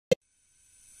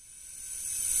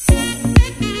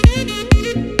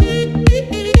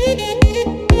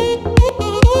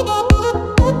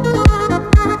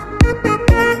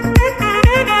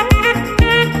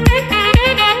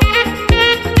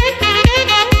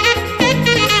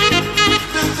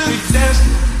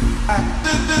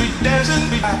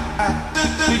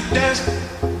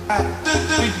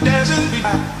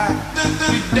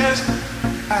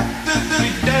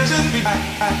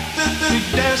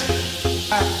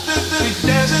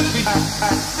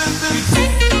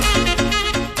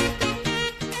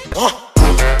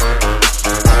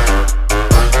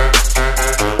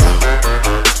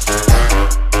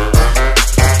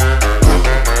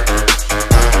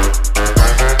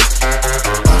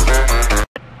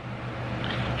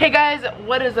Hey guys,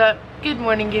 what is up? Good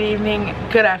morning, good evening,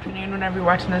 good afternoon whenever you're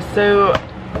watching this. So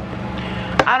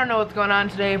I don't know what's going on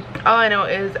today. All I know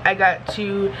is I got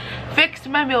to fix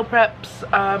my meal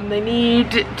preps. They need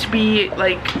to be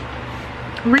like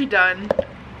redone.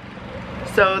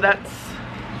 So that's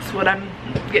what I'm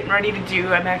getting ready to do.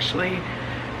 I'm actually,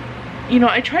 you know,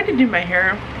 I tried to do my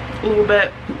hair a little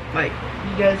bit, like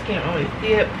you guys can't always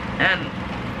see it, and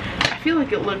I feel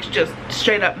like it looks just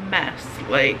straight up mess.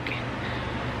 Like,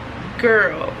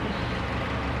 girl,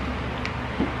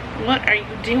 what are you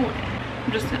doing?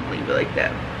 I'm just gonna leave it like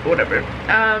that, whatever.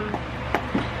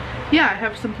 Yeah, I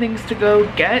have some things to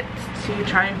go get to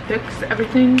try and fix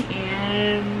everything,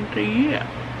 and yeah,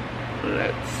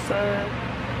 let's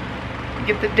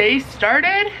get the day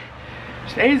started.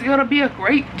 Today's gonna be a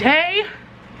great day.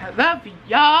 I love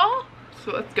y'all,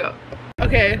 so let's go.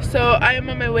 Okay, so I am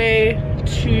on my way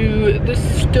to the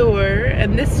store,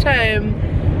 and this time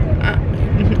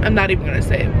I'm not even gonna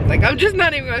say it. Like, I'm just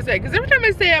not even gonna say it, because every time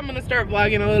I say I'm gonna start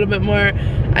vlogging a little bit more,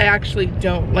 I actually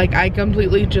don't. Like, I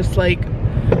completely just, like,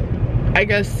 I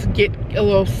guess get a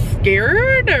little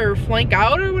scared or flank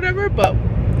out or whatever, but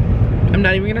I'm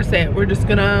not even gonna say it. We're just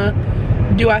gonna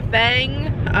do our thing.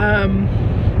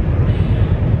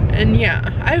 And yeah,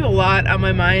 I have a lot on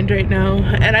my mind right now,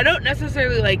 and I don't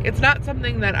necessarily, like, it's not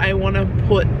something that I want to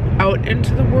put out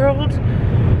into the world.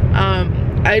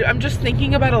 I'm just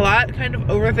thinking about a lot, kind of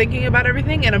overthinking about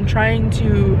everything, and I'm trying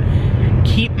to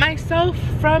keep myself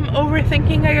from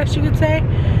overthinking, I guess you could say.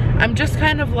 I'm just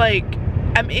kind of like,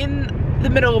 I'm in the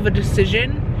middle of a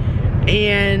decision,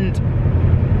 and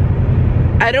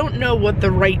I don't know what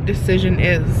the right decision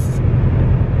is.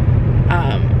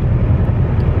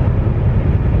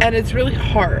 And it's really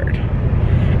hard.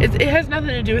 It has nothing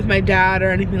to do with my dad or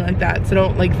anything like that, so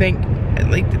don't like think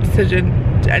like the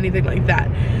decision to anything like that.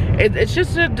 It's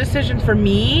just a decision for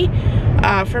me,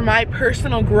 for my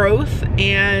personal growth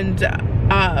and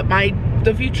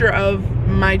the future of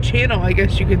my channel, I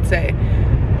guess you could say.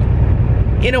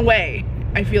 In a way,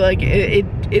 I feel like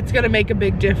it's gonna make a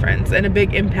big difference and a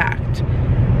big impact.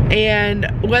 And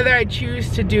whether I choose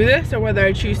to do this or whether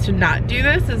I choose to not do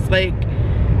this is like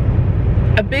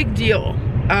a big deal,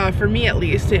 for me at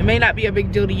least. It may not be a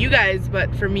big deal to you guys,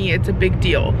 but for me it's a big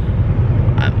deal.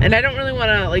 And I don't really want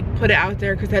to like put it out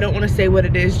there because I don't want to say what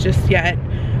it is just yet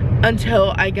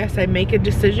until I guess I make a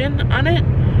decision on it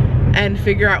and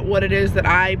figure out what it is that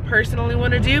I personally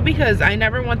want to do, because I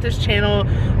never want this channel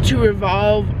to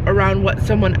revolve around what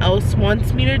someone else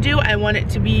wants me to do. I want it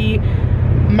to be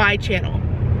my channel.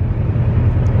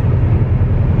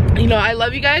 You know, I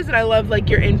love you guys and I love like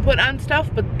your input on stuff,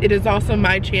 but it is also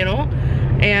my channel,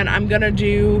 and I'm gonna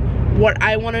do what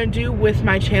I want to do with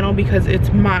my channel because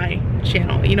it's my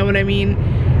channel, you know what I mean?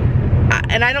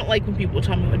 And I don't like when people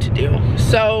tell me what to do,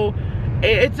 so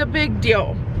it's a big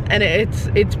deal, and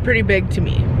it's pretty big to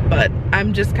me, but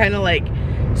I'm just kind of like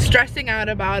stressing out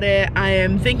about it. I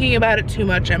am thinking about it too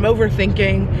much. I'm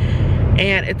overthinking,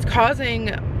 and it's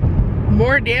causing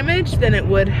more damage than it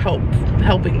would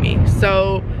helping me.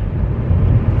 So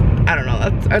I don't know,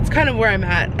 that's kind of where I'm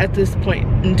at this point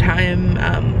in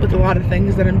time, with a lot of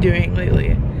things that I'm doing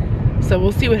lately. So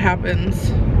we'll see what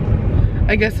happens.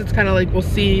 I guess it's kind of like, we'll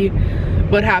see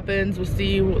what happens, we'll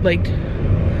see like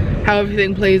how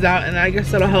everything plays out, and I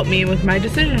guess that'll help me with my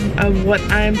decision of what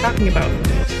I'm talking about.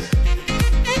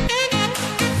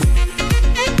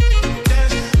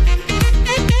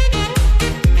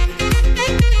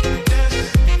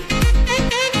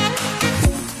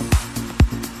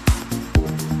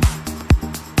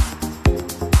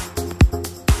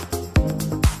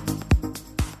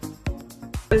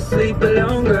 Sleep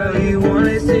alone, girl, you won't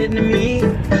listen to me,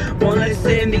 won't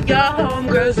listen to your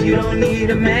homegirls, you don't need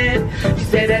a man. You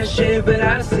say that shit, but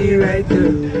I see right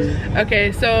through.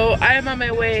 Okay, so I am on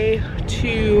my way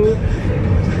to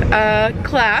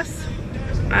class.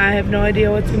 I have no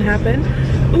idea what's gonna happen.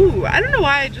 Ooh, I don't know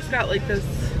why I just got like this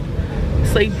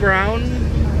like brown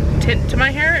tint to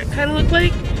my hair, it kind of looked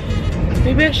like.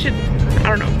 Maybe I should,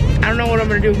 I don't know what I'm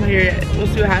gonna do with my hair yet. We'll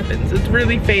see what happens. It's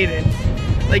really faded.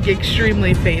 Like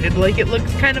extremely faded. Like it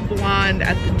looks kind of blonde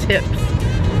at the tips.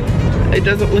 It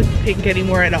doesn't look pink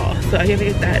anymore at all. So I gotta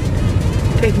get that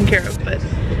taken care of, but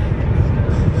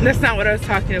that's not what I was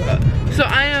talking about. So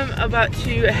I am about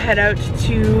to head out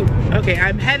to, okay,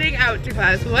 I'm heading out to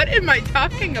class. What am I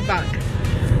talking about?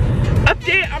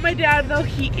 Update on my dad though,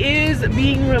 he is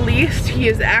being released. He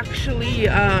is actually,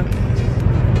 I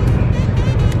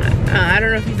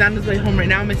don't know if he's on his way home right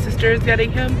now. My sister is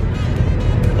getting him.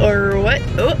 Or what?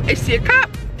 Oh, I see a cop.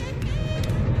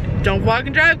 Don't vlog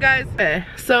and drive, guys. Okay,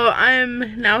 so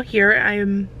I'm now here. I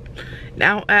am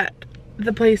now at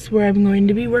the place where I'm going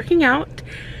to be working out,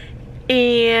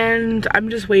 and I'm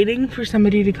just waiting for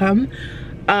somebody to come.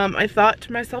 I thought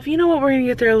to myself, you know what, we're gonna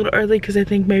get there a little early because I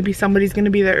think maybe somebody's gonna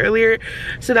be there earlier,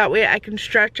 so that way I can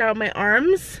stretch out my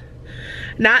arms.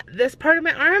 Not this part of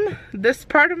my arm, this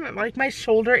part of my, like my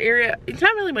shoulder area. It's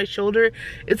not really my shoulder,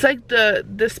 it's like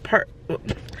this part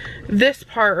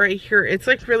right here. It's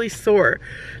like really sore.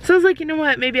 So I was like, you know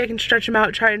what, maybe I can stretch them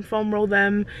out, try and foam roll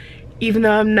them. Even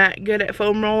though I'm not good at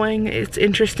foam rolling, it's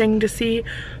interesting to see,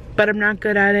 but I'm not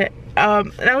good at it.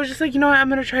 And I was just like, you know what, I'm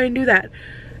gonna try and do that.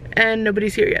 And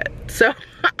nobody's here yet. So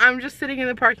I'm just sitting in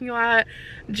the parking lot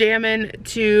jamming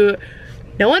to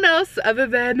no one else other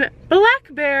than Black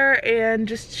Bear and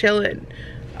just chilling.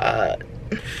 Oh,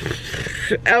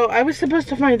 I was supposed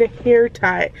to find a hair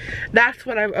tie. That's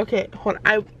what okay, hold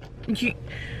on.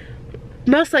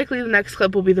 Most likely the next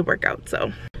clip will be the workout,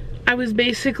 so. I was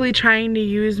basically trying to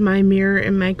use my mirror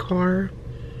in my car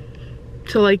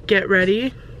to like get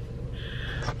ready.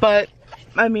 But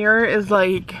my mirror is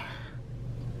like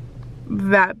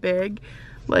that big.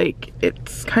 Like,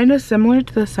 it's kind of similar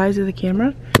to the size of the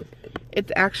camera.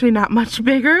 It's actually not much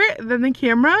bigger than the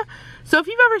camera. So if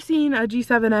you've ever seen a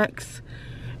G7X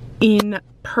in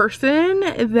person,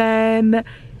 then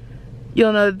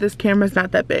you'll know that this camera's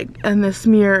not that big, and this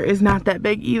mirror is not that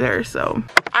big either. So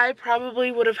I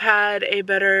probably would have had a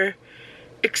better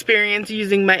experience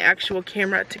using my actual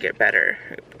camera to get better,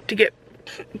 to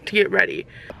get ready.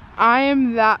 I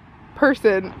am that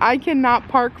person. I cannot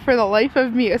park for the life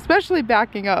of me, especially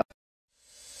backing up.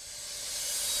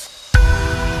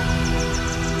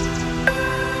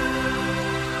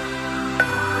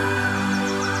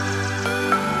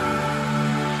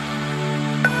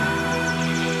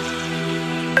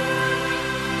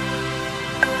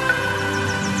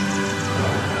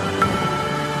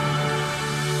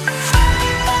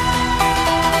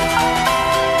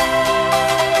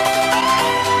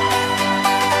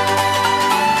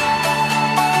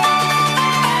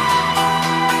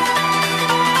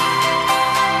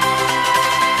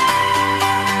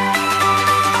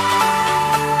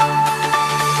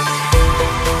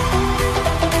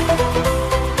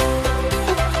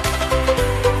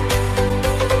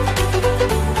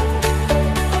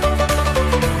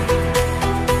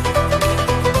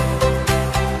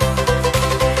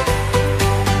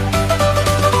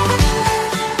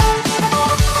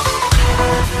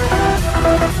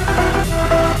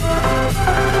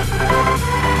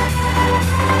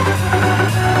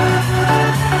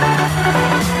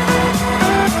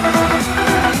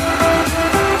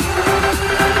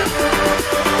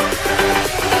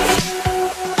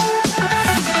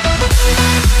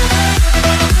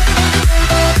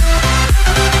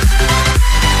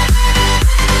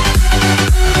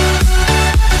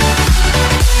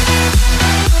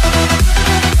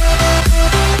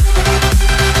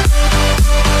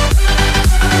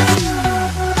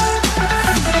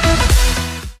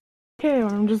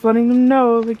 I'm just letting them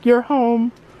know, like, you're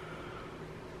home.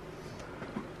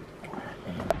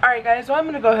 Alright guys, so I'm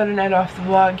gonna go ahead and end off the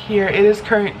vlog here. It is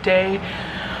current day.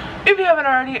 If you haven't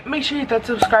already, make sure you hit that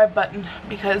subscribe button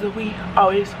because we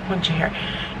always want you here.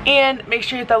 And make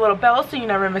sure you hit that little bell so you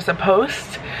never miss a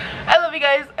post. I love you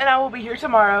guys, and I will be here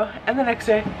tomorrow, and the next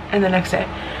day, and the next day,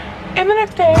 and the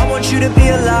next day. I want you to be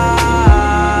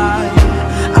alive.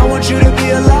 I want you to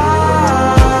be alive.